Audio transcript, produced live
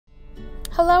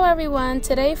Hello everyone,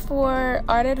 today for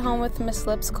Art at Home with Miss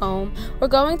Lipscomb, we're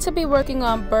going to be working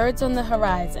on birds on the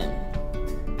horizon.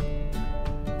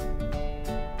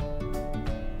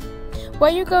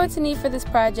 What you're going to need for this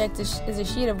project is a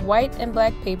sheet of white and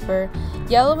black paper,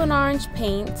 yellow and orange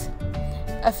paint,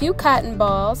 a few cotton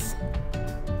balls.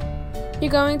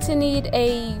 You're going to need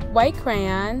a white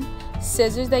crayon,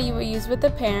 scissors that you will use with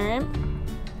the parent,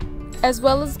 as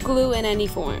well as glue in any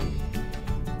form.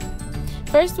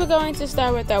 First, we're going to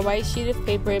start with our white sheet of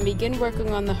paper and begin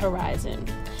working on the horizon.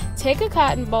 Take a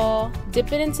cotton ball,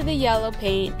 dip it into the yellow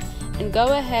paint, and go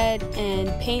ahead and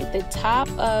paint the top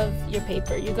of your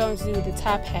paper. You're going to do the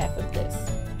top half of this.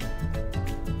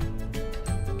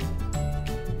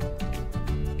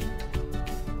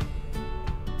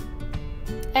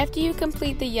 After you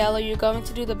complete the yellow, you're going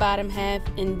to do the bottom half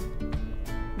and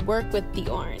work with the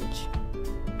orange.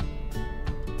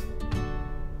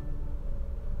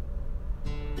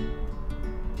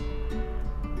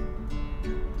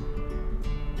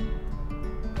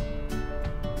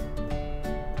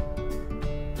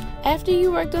 After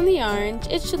you worked on the orange,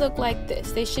 it should look like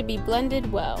this. They should be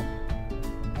blended well.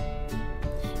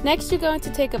 Next, you're going to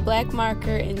take a black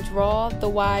marker and draw the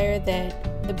wire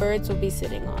that the birds will be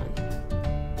sitting on.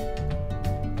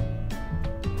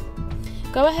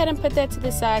 Go ahead and put that to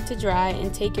the side to dry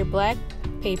and take your black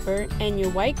paper and your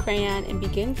white crayon and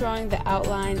begin drawing the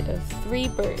outline of 3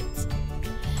 birds.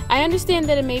 I understand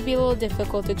that it may be a little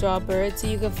difficult to draw birds, so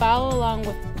you can follow along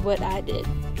with what I did.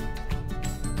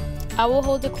 I will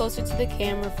hold it closer to the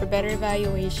camera for better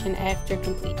evaluation after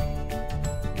complete.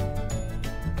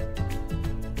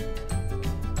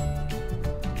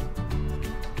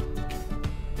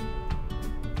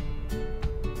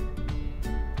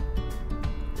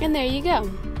 And there you go.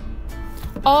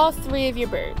 All 3 of your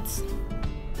birds.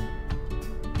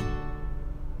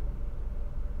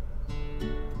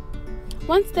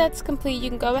 Once that's complete, you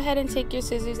can go ahead and take your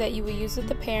scissors that you will use with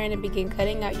the parent and begin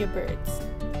cutting out your birds.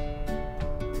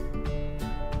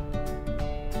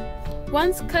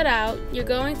 Once cut out, you're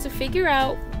going to figure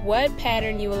out what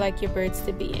pattern you would like your birds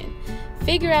to be in.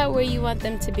 Figure out where you want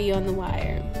them to be on the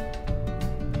wire.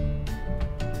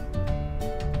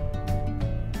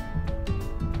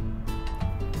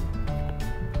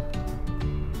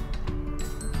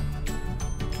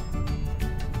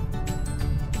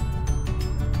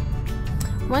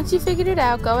 Once you figured it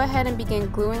out, go ahead and begin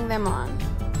gluing them on,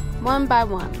 one by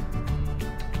one.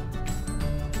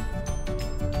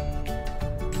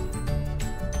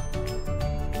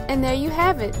 And there you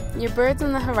have it, your birds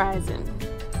on the horizon.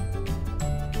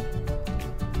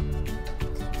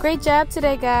 Great job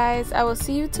today, guys. I will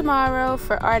see you tomorrow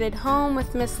for Art at Home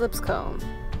with Miss Lipscomb.